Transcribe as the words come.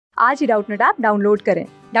आज ही Doubtnut app download करें।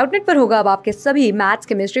 डाउटनट पर होगा अब आपके सभी मैथ्स,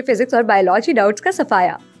 केमिस्ट्री, फिजिक्स और बायोलॉजी डाउट्स का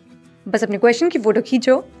सफाया। बस अपने क्वेश्चन की फोटो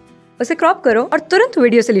खींचो, उसे क्रॉप करो और तुरंत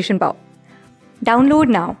वीडियो सोल्यूशन पाओ। Download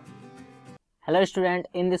now. Hello student,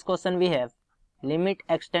 in this question we have limit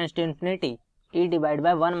x tends to infinity e divided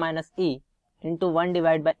by 1 minus e into 1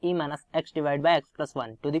 divided by e minus x divided by x plus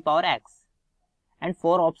 1 to the power x, and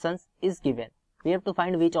 4 options is given. We have to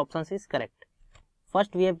find which options is correct.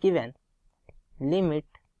 First we have given limit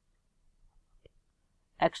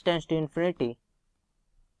x tends to infinity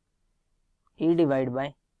e divided by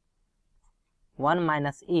 1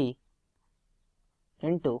 minus e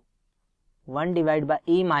into 1 divided by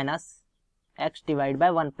e minus x divided by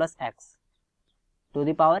 1 plus x to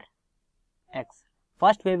the power x.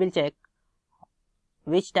 First we will check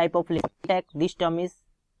which type of limit. This term is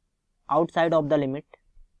outside of the limit.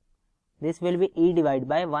 This will be e divided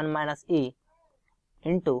by 1 minus e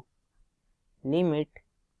into limit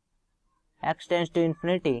x tends to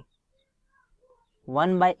infinity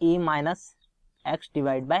 1 by e minus x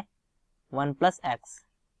divided by 1 plus x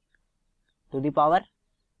to the power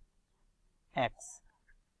x.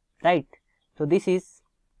 Right. So this is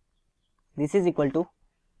equal to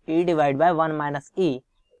e divided by 1 minus e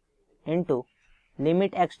into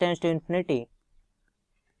limit x tends to infinity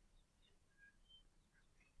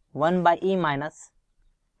 1 by e minus,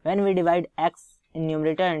 when we divide x in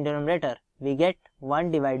numerator and denominator, we get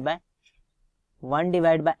 1 divided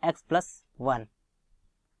by x plus 1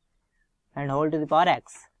 and whole to the power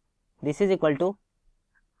x. This is equal to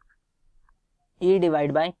e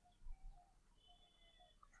divided by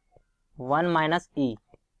 1 minus e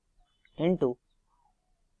into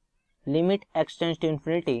limit x tends to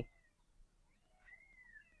infinity.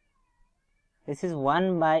 This is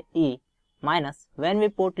 1 by e minus, when we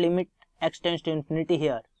put limit x tends to infinity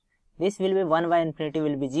here, this will be 1 by infinity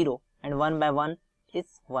will be 0 and 1 by 1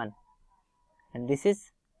 is 1 and this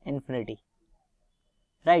is infinity.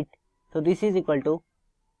 Right. So this is equal to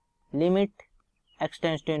limit x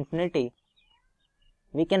tends to infinity.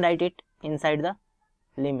 We can write it inside the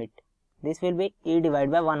limit. This will be e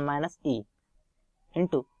divided by 1 minus e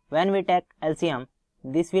into, when we take LCM,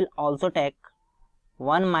 this will also take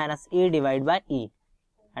 1 minus e divided by e,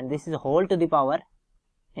 and this is whole to the power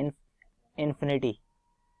infinity.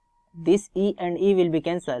 This e and e will be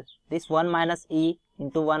cancelled. This 1 minus e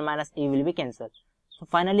into 1 minus e will be cancelled. So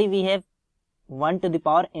finally we have 1 to the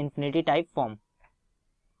power infinity type form.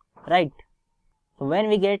 Right. So when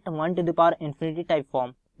we get 1 to the power infinity type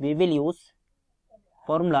form, we will use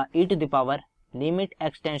formula e to the power limit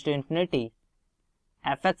x tends to infinity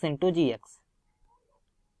fx into gx.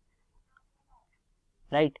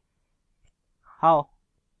 Right. How?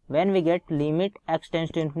 When we get limit x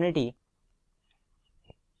tends to infinity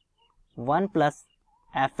 1 plus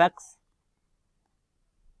fx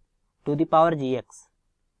to the power gx,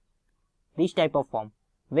 this type of form,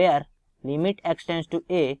 where limit x tends to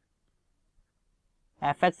a,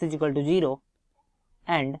 fx is equal to 0,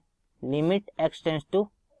 and limit x tends to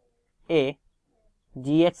a,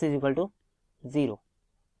 gx is equal to 0.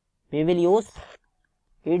 We will use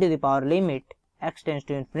e to the power limit x tends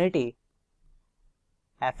to infinity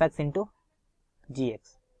fx into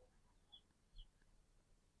gx.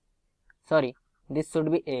 Sorry, this should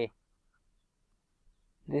be a.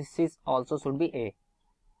 This is also should be a.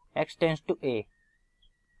 X tends to a.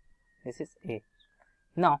 This is a.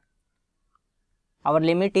 Now, our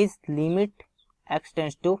limit is limit x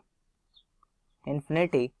tends to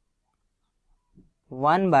infinity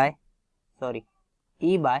 1 by,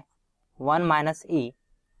 e by 1 minus e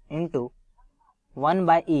into 1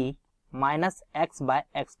 by e minus x by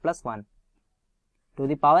x plus 1 to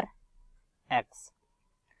the power x.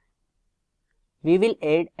 We will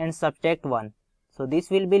add and subtract 1. So this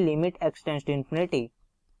will be limit x tends to infinity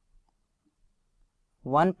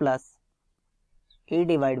 1 plus e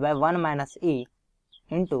divided by 1 minus e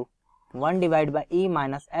into 1 divided by e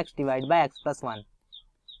minus x divided by x plus 1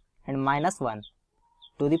 and minus 1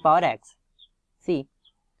 to the power x. See,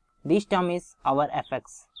 this term is our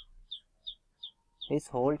fx. This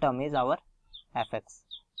whole term is our fx.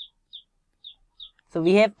 So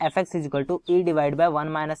we have fx is equal to e divided by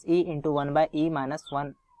 1 minus e into 1 by e minus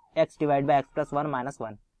 1 x divided by x plus 1 minus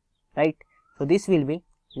 1. Right. So this will be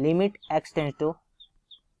limit x tends to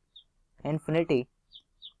infinity.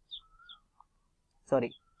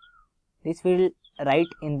 This will write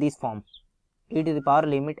in this form, e to the power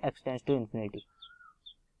limit x tends to infinity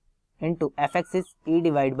into fx is e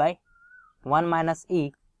divided by 1 minus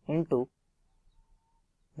e into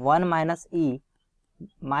 1 minus e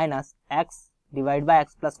minus x divided by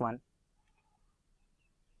x plus 1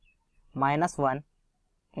 minus 1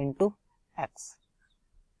 into x.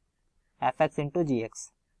 fx into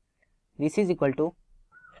gx. This is equal to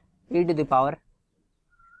e to the power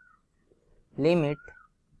limit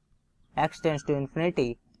x tends to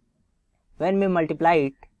infinity. When we multiply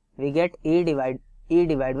it, we get e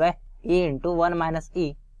divided by e into 1 minus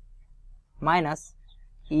e minus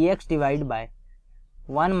ex divided by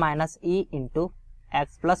 1 minus e into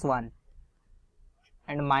x plus 1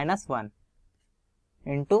 and minus 1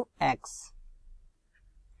 into x.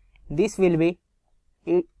 This will be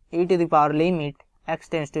e to the power limit x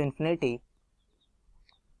tends to infinity.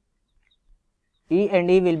 E and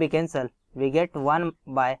e will be cancelled. We get 1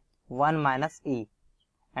 by 1 minus e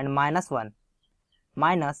and minus 1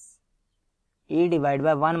 minus e divided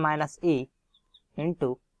by 1 minus e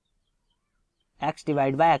into x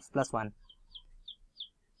divided by x plus 1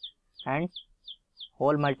 and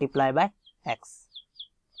whole multiply by x.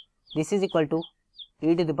 This is equal to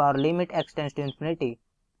e to the power limit x tends to infinity.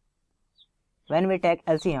 When we take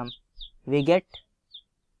LCM, we get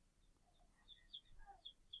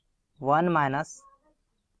 1 minus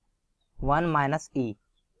e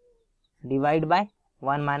divided by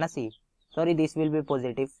 1 minus e. Sorry, this will be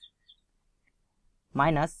positive.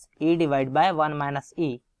 Minus e divided by 1 minus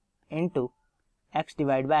e into x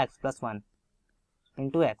divided by x plus 1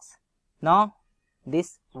 into x. Now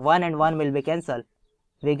this 1 and 1 will be cancelled.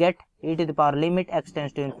 We get e to the power limit x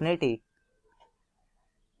tends to infinity.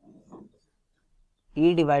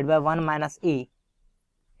 E divided by 1 minus e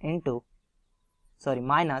into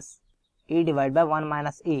minus e divided by 1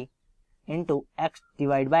 minus e into x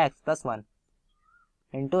divided by x plus 1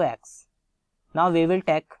 into x. Now we will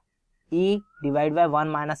take e divided by 1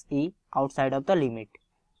 minus e outside of the limit.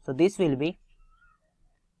 So this will be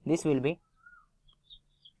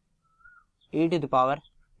e to the power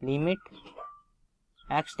limit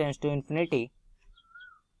x tends to infinity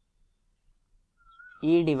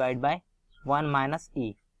e divided by 1 minus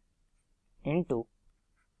e into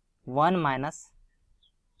 1 minus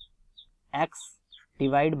x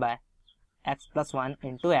divided by x plus 1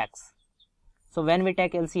 into x. So when we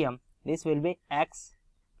take LCM, this will be x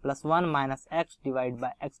plus 1 minus x divided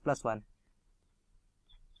by x plus 1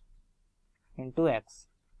 into x.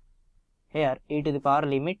 Here e to the power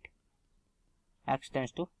limit x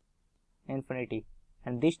tends to infinity,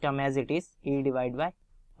 and this term as it is e divided by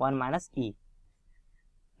 1 minus e.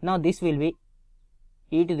 Now this will be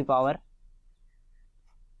e to the power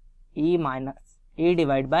e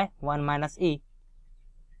divided by 1 minus e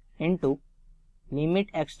into limit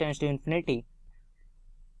x tends to infinity.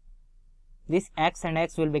 This x and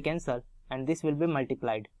x will be cancelled and this will be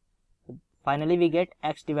multiplied. Finally we get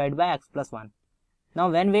x divided by x plus 1. Now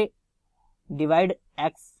when we divide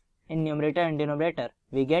x in numerator and denominator,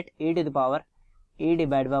 we get e to the power e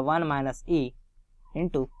divided by 1 minus e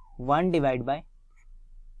into 1 divided by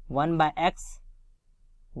 1 by x,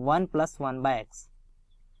 1 plus 1 by x.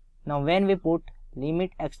 Now when we put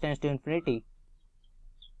limit x tends to infinity,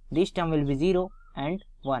 this term will be 0 and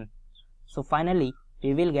 1. So finally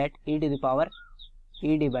we will get e to the power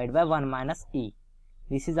e divided by 1 minus e.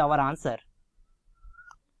 This is our answer.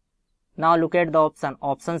 Now look at the option.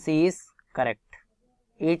 Option C is correct.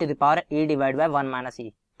 E to the power e divided by 1 minus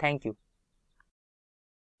e. Thank you.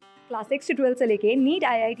 Class 6 से 12 से लेके NEET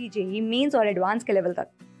IIT JEE mains और advance के level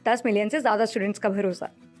तक 10 million से ज़्यादा students का भरोसा।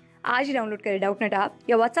 आज ही डाउनलोड करें डाउटनेट ऐप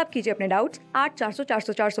या व्हाट्सएप कीजिए अपने डाउट्स 8400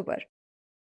 400 400 पर।